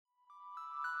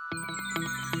Welcome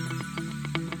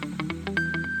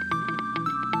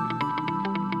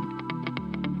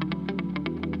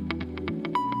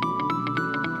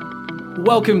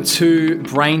to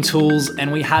Brain Tools,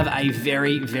 and we have a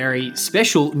very, very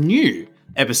special new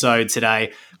episode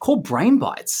today called Brain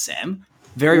Bites, Sam.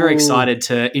 Very, very excited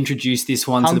to introduce this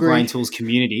one to the Brain Tools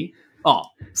community. Oh,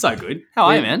 so good. How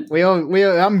are you, man?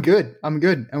 I'm good.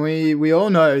 And we all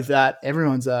know that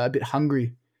everyone's a bit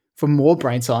hungry for more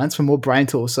brain science, for more brain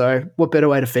tools. So what better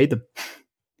way to feed them?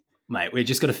 Mate, we're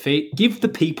just going to give the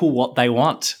people what they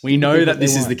want. We know that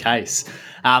this is the case.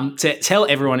 To tell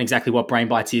everyone exactly what Brain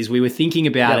Bites is, we were thinking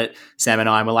about it, Sam and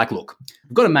I, and we're like, look,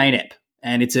 we've got a main ep,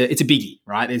 and it's a biggie,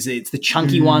 right? It's the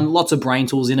chunky one, lots of brain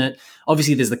tools in it.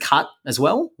 Obviously, there's the cut as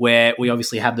well, where we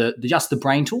obviously have just the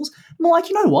brain tools. And we're like,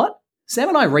 you know what? Sam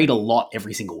and I read a lot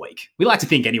every single week. We like to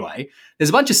think anyway. There's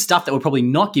a bunch of stuff that we're probably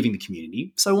not giving the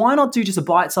community. So why not do just a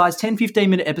bite-sized 10,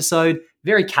 15-minute episode,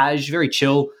 very cash, very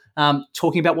chill,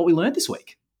 talking about what we learned this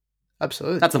week.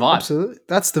 Absolutely. That's the vibe. Absolutely.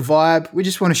 That's the vibe. We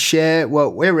just want to share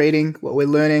what we're reading, what we're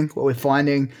learning, what we're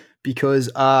finding, because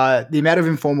the amount of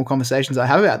informal conversations I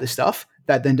have about this stuff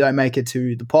that then don't make it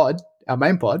to the pod, our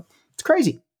main pod, it's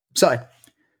crazy. So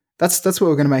that's what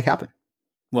we're going to make happen.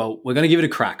 Well, we're going to give it a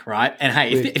crack, right? And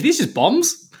hey, if this just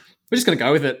bombs, we're just going to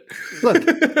go with it. Look,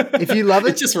 if you love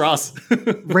it, it's just for us.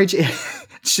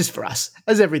 It's just for us,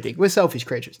 as everything. We're selfish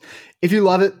creatures. If you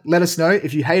love it, let us know.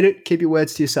 If you hate it, keep your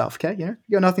words to yourself, okay? You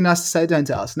got nothing nice to say, don't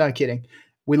tell us. No kidding.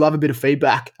 We love a bit of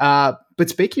feedback. But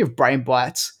speaking of brain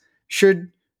bites,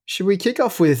 should we kick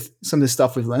off with some of the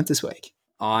stuff we've learned this week?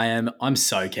 I'm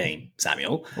so keen,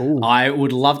 Samuel. Ooh. I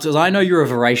would love to. I know you're a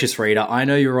voracious reader. I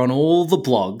know you're on all the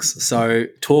blogs. So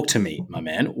talk to me, my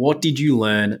man. What did you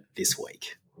learn this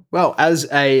week? Well,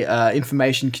 as a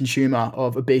information consumer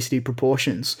of obesity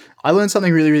proportions, I learned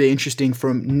something really, really interesting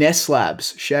from Ness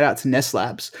Labs. Shout out to Ness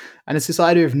Labs. And it's this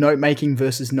idea of note-making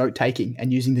versus note-taking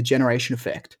and using the generation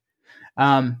effect.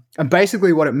 And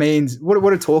basically what it means,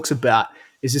 what it talks about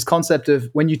is this concept of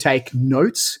when you take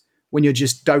notes, when you're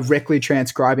just directly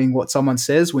transcribing what someone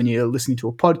says, when you're listening to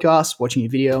a podcast, watching a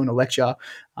video and a lecture,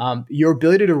 your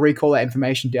ability to recall that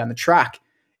information down the track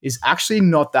is actually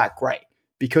not that great,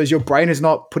 because your brain is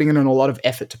not putting in a lot of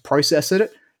effort to process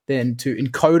it, then to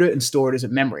encode it and store it as a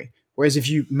memory. Whereas if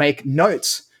you make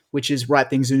notes, which is write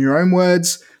things in your own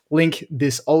words, link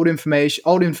this old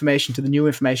information to the new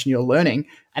information you're learning,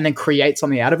 and then create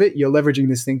something out of it, you're leveraging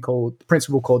this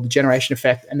principle called the generation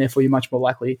effect, and therefore you're much more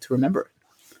likely to remember it.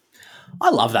 I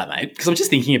love that, mate, because I'm just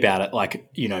thinking about it, like,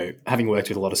 having worked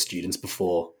with a lot of students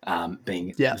before,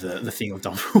 being the thing I've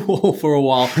done for a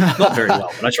while. Not very well,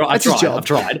 but I've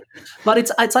tried. But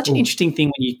it's such an interesting thing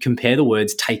when you compare the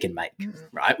words take and make,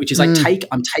 right? Which is like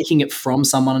I'm taking it from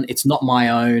someone. It's not my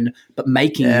own, but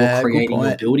making, you're creating,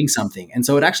 you're building something. And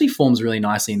so it actually forms really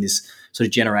nicely in this sort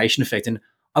of generation effect. And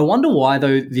I wonder why,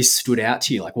 though, this stood out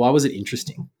to you. Like, why was it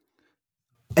interesting?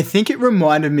 I think it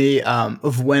reminded me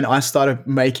of when I started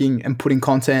making and putting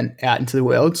content out into the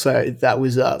world. So that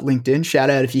was LinkedIn. Shout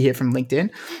out if you hear from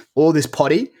LinkedIn. All this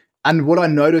potty. And what I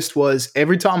noticed was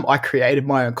every time I created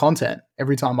my own content,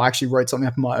 every time I actually wrote something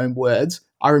up in my own words,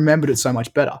 I remembered it so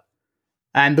much better.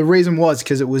 And the reason was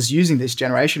because it was using this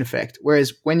generation effect.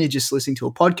 Whereas when you're just listening to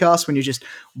a podcast, when you're just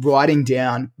writing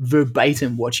down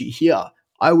verbatim what you hear,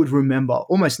 I would remember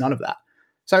almost none of that.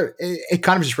 So it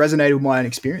kind of just resonated with my own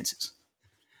experiences.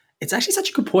 It's actually such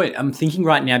a good point. I'm thinking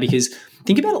right now, because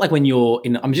think about it like when you're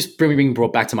in, I'm just being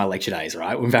brought back to my lecture days,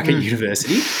 right? When back at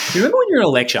university. You remember when you're in a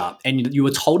lecture and you were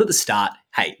told at the start,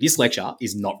 hey, this lecture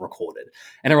is not recorded.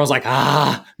 And everyone's like,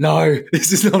 no,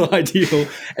 this is not ideal.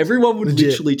 Everyone would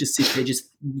literally just sit there just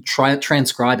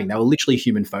transcribing. They were literally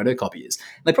human photocopiers.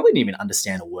 They probably didn't even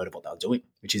understand a word of what they were doing,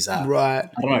 which is, right. I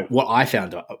don't know what I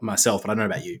found myself, but I don't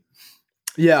know about you.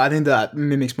 Yeah, I think that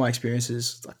mimics my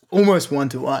experiences like almost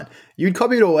one-to-one. You'd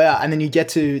copy it all out and then you get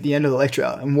to the end of the lecture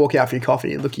and walk out for your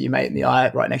coffee and look at your mate in the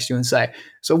eye right next to you and say,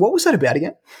 so what was that about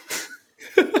again?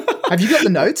 Have you got the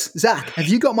notes? Zach, have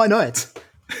you got my notes?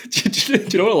 Do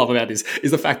you know what I love about this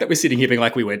is the fact that we're sitting here being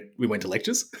like we went to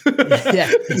lectures. Yeah.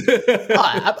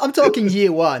 I'm talking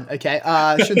year one, okay?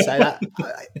 I shouldn't say that.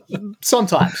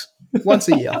 Sometimes, once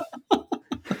a year.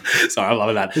 Sorry, I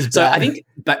love that. So I think,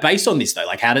 but based on this though,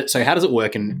 like how does it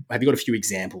work, and have you got a few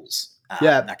examples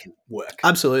that can work?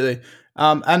 Absolutely.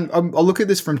 And I'll look at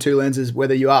this from two lenses,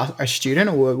 whether you are a student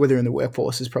or whether you're in the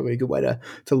workforce is probably a good way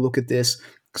to look at this.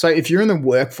 So if you're in the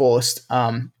workforce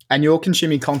and you're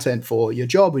consuming content for your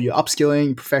job or you're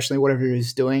upskilling professionally, whatever you're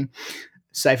doing,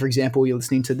 say, for example, you're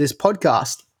listening to this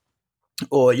podcast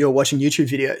or you're watching YouTube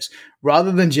videos,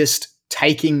 rather than just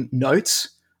taking notes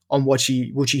on what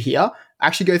you hear,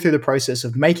 actually go through the process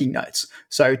of making notes.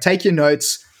 So take your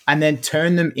notes and then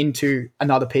turn them into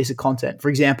another piece of content. For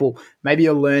example, maybe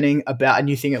you're learning about a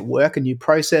new thing at work, a new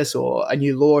process, or a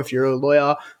new law if you're a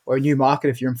lawyer, or a new market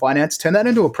if you're in finance. Turn that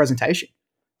into a presentation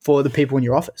for the people in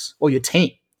your office or your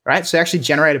team, right? So actually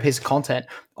generate a piece of content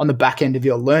on the back end of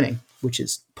your learning, which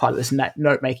is part of this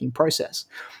note-making process.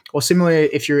 Or similarly,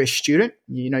 if you're a student,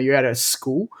 you're at a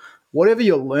school, whatever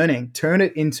you're learning, turn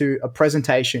it into a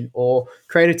presentation or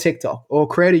create a TikTok or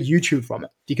create a YouTube from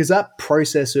it, because that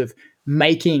process of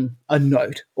making a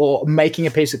note or making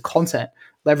a piece of content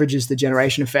leverages the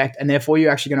generation effect, and therefore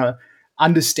you're actually going to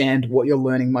understand what you're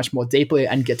learning much more deeply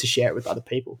and get to share it with other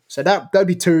people. So that'd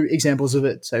be two examples of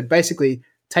it. So basically,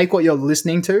 take what you're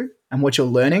listening to and what you're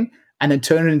learning, and then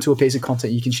turn it into a piece of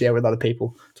content you can share with other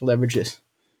people to leverage this.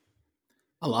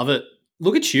 I love it.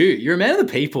 Look at you. You're a man of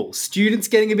the people. Students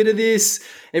getting a bit of this,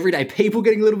 everyday people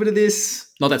getting a little bit of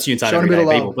this. Not that students aren't everyday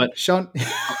people, but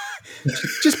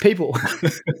just people.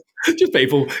 Just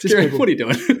people. Just people. What are you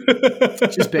doing?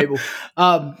 Just people.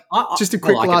 Just a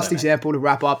quick last example to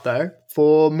wrap up, though.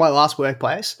 For my last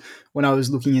workplace, when I was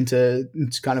looking into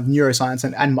kind of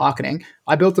neuroscience and marketing,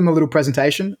 I built them a little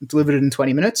presentation, delivered it in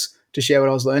 20 minutes to share what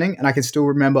I was learning, and I can still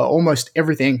remember almost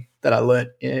everything that I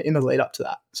learned in the lead up to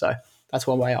that. So that's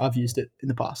one way I've used it in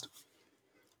the past.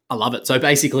 I love it. So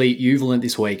basically, you've learned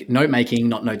this week, note making,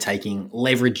 not note taking,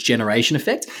 leverage generation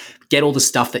effect, get all the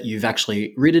stuff that you've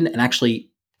actually written and actually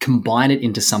combine it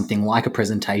into something like a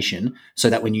presentation so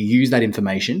that when you use that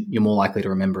information, you're more likely to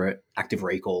remember it, active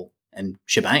recall, and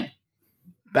shebang.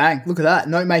 Bang. Look at that.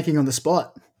 Note making on the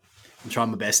spot. I'm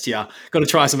trying my best here. Got to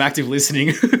try some active listening.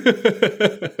 You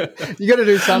got to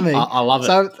do something. I love it.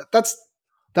 So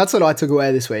that's what I took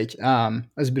away this week.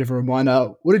 As a bit of a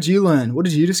reminder, what did you learn? What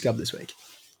did you discover this week?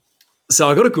 So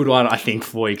I got a good one, I think,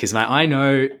 for you, because, mate, I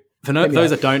know, those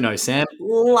that don't know, Sam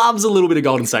loves a little bit of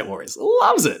Golden State Warriors.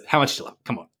 Loves it. How much do you love it?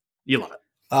 Come on. You love it.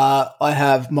 I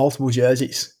have multiple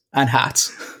jerseys and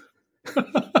hats. Put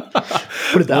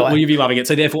it that way. Will you be loving it?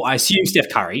 So therefore, I assume Steph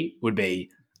Curry would be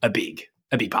a big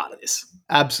part of this.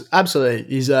 Absolutely.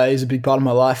 He's a big part of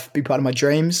my life, big part of my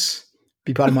dreams,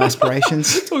 big part of my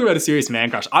aspirations. Talking about a serious man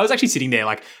crush. I was actually sitting there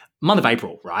like month of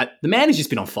April, right? The man has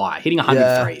just been on fire, hitting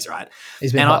 100 threes, right?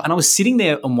 And I was sitting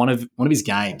there on one of his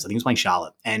games. I think he was playing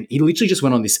Charlotte, and he literally just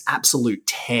went on this absolute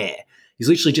tear. He's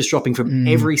literally just dropping from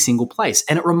every single place.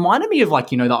 And it reminded me of the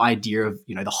idea of,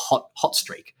 the hot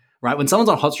streak, right? When someone's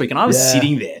on a hot streak, and I was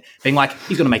sitting there being like,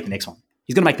 he's going to make the next one.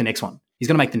 He's going to make the next one. He's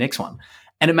going to make the next one.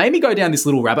 And it made me go down this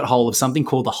little rabbit hole of something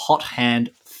called the hot hand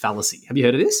fallacy. Have you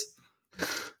heard of this?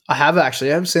 I have,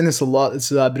 actually. I've seen this a lot.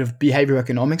 It's a bit of behavioral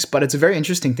economics, but it's a very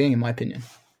interesting thing in my opinion.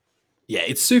 Yeah,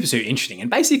 it's super, super interesting. And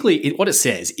basically what it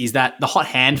says is that the hot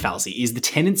hand fallacy is the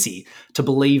tendency to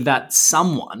believe that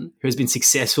someone who has been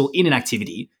successful in an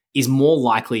activity is more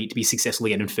likely to be successful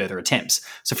again in further attempts.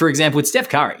 So for example, with Steph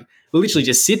Curry, we'll literally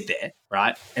just sit there,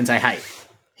 right, and say, hey,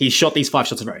 he's shot these 5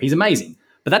 shots in a row. He's amazing.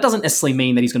 But that doesn't necessarily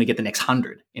mean that he's going to get the next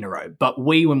 100 in a row. But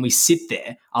when we sit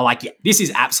there, are like, yeah, this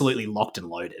is absolutely locked and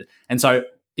loaded. And so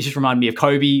it just reminded me of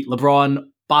Kobe, LeBron,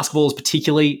 basketballs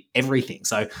particularly, everything.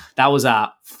 So that was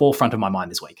forefront of my mind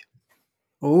this week.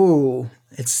 Oh,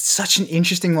 it's such an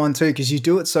interesting one too, because you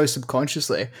do it so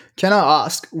subconsciously. Can I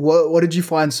ask, what did you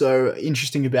find so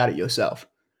interesting about it yourself?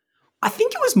 I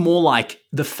think it was more like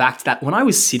the fact that when I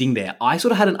was sitting there, I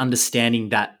sort of had an understanding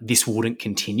that this wouldn't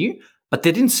continue, but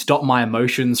that didn't stop my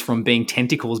emotions from being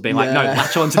tentacles, being like, no,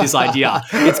 latch onto this idea.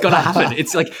 It's going to happen.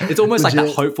 It's like, it's almost like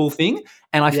that hopeful thing.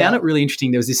 And I found it really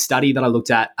interesting. There was this study that I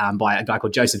looked at by a guy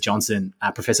called Joseph Johnson,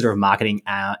 professor of marketing,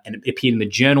 and it appeared in the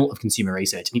Journal of Consumer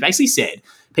Research. And he basically said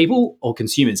people or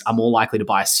consumers are more likely to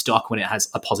buy a stock when it has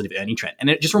a positive earning trend. And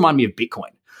it just reminded me of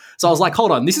Bitcoin. So I was like,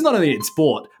 hold on, this is not only in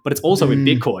sport, but it's also in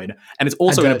Bitcoin, and it's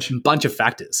also in a bunch of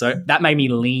factors. So that made me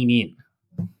lean in.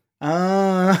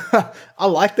 I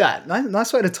like that.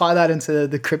 Nice way to tie that into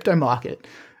the crypto market.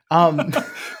 I'm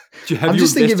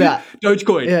just thinking about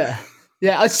Dogecoin.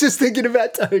 Yeah. I was just thinking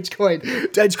about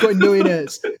Dogecoin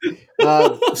millionaires.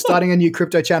 Starting a new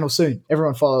crypto channel soon.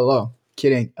 Everyone follow along.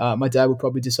 Kidding. My dad will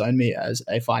probably disown me as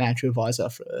a financial advisor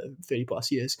for 30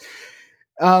 plus years.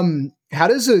 How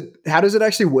does it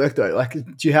actually work though? Like,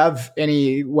 do you have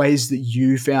any ways that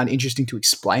you found interesting to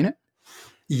explain it?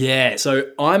 Yeah,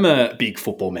 so I'm a big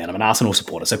football man. I'm an Arsenal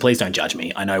supporter, so please don't judge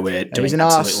me. I know we're doing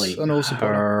absolutely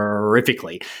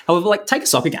horrifically. However, take a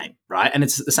soccer game, right? And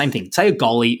it's the same thing. Say a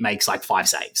goalie makes 5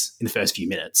 saves in the first few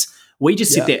minutes. We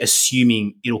just sit there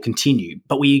assuming it'll continue,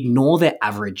 but we ignore their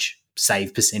average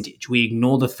save percentage. We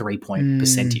ignore the 3-point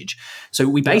percentage. So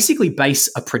we basically base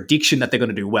a prediction that they're going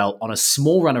to do well on a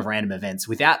small run of random events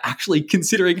without actually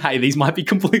considering, hey, these might be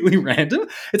completely random.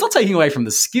 It's not taking away from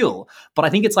the skill, but I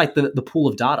think it's like the pool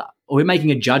of data. Or we're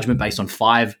making a judgment based on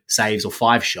 5 saves or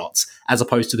 5 shots as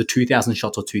opposed to the 2,000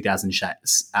 shots or 2,000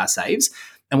 saves.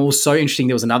 And what was so interesting,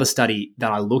 there was another study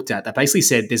that I looked at that basically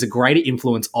said there's a greater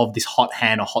influence of this hot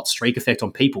hand or hot streak effect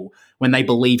on people when they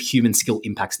believe human skill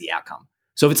impacts the outcome.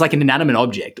 So if it's like an inanimate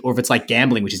object, or if it's like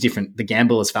gambling, which is different, the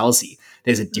gambler's fallacy,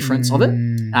 there's a difference of it,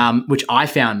 which I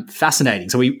found fascinating.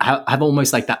 So we have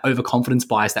almost like that overconfidence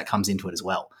bias that comes into it as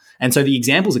well. And so the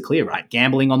examples are clear, right?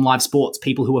 Gambling on live sports,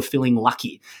 people who are feeling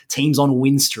lucky, teams on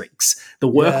win streaks, the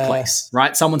workplace,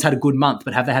 right? Someone's had a good month,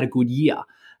 but have they had a good year?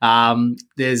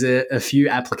 There's a few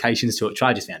applications to it, which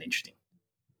I just found interesting.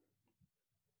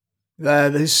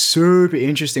 That is super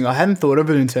interesting. I hadn't thought of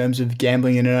it in terms of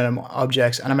gambling in inanimate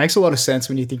objects, and it makes a lot of sense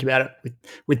when you think about it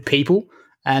with people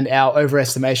and our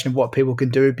overestimation of what people can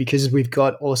do, because we've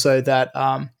got also that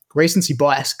recency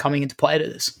bias coming into play to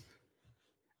this.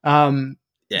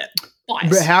 Yeah, bias.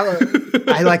 But how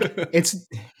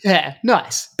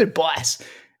nice, bit bias.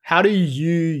 How do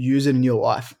you use it in your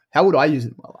life? How would I use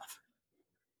it in my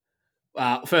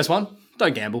life? First one,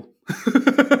 don't gamble.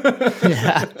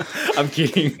 Yeah. I'm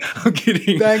kidding.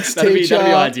 Thanks, that'd teacher. Be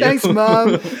ideal. Thanks,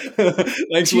 Mum.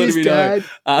 Thanks for letting me know.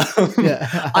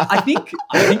 I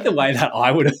think the way that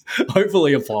I would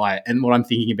hopefully apply it, and what I'm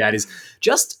thinking about is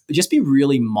just be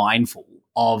really mindful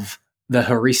of the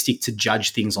heuristic to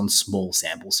judge things on small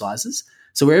sample sizes.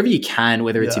 So wherever you can,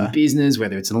 whether it's in business,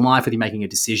 whether it's in life, whether you're making a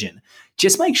decision,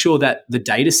 just make sure that the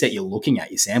data set you're looking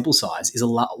at, your sample size, is a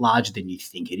lot larger than you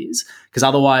think it is. Because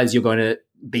otherwise you're going to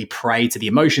be prey to the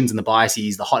emotions and the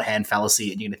biases, the hot hand fallacy,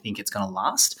 and you're going to think it's going to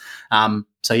last.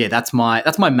 So yeah, that's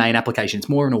my main application. It's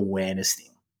more an awareness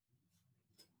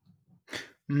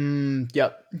thing.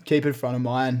 Yep. Keep it front of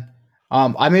mind.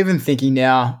 I'm even thinking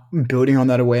now, building on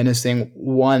that awareness thing,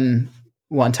 one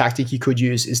tactic you could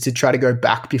use is to try to go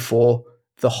back before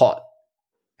the hot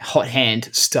hand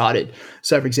started.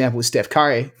 So for example, with Steph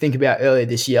Curry, think about earlier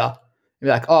this year.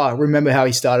 You're like, oh, remember how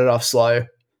he started off slow?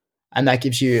 And that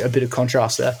gives you a bit of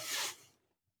contrast there.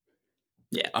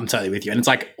 Yeah, I'm totally with you. And it's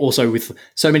like also with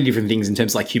so many different things in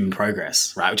terms of like human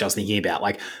progress, right? Which I was thinking about.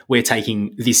 Like we're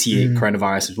taking this year,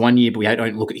 coronavirus is 1 year, but we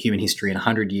don't look at human history in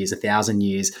 100 years, 1,000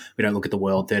 years. We don't look at the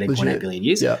world 13.8 billion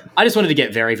years. Yeah. I just wanted to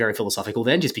get very, very philosophical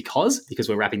then just because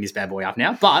we're wrapping this bad boy up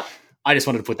now. But I just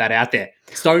wanted to put that out there.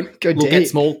 Don't look at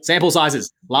small sample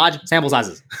sizes, large sample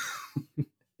sizes.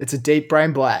 It's a deep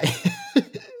brain play.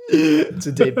 It's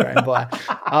a deep brain play.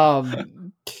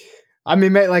 I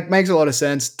mean, makes a lot of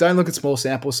sense. Don't look at small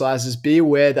sample sizes. Be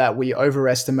aware that we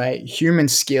overestimate human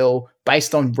skill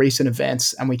based on recent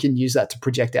events, and we can use that to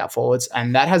project out forwards.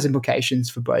 And that has implications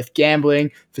for both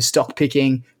gambling, for stock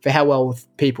picking, for how well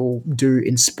people do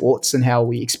in sports and how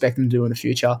we expect them to do in the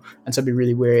future. And so be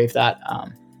really wary of that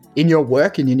in your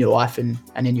work and in your life and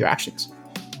in your actions.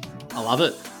 I love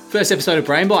it. First episode of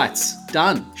Brain Bites.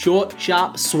 Done. Short,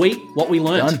 sharp, sweet. What we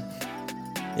learned. Done.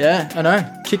 Yeah, I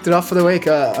know. Kicked it off for the week.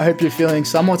 I hope you're feeling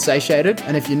somewhat satiated.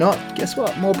 And if you're not, guess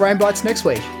what? More Brain Bites next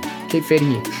week. Keep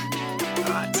feeding you. All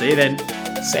right. See you then.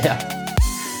 See ya.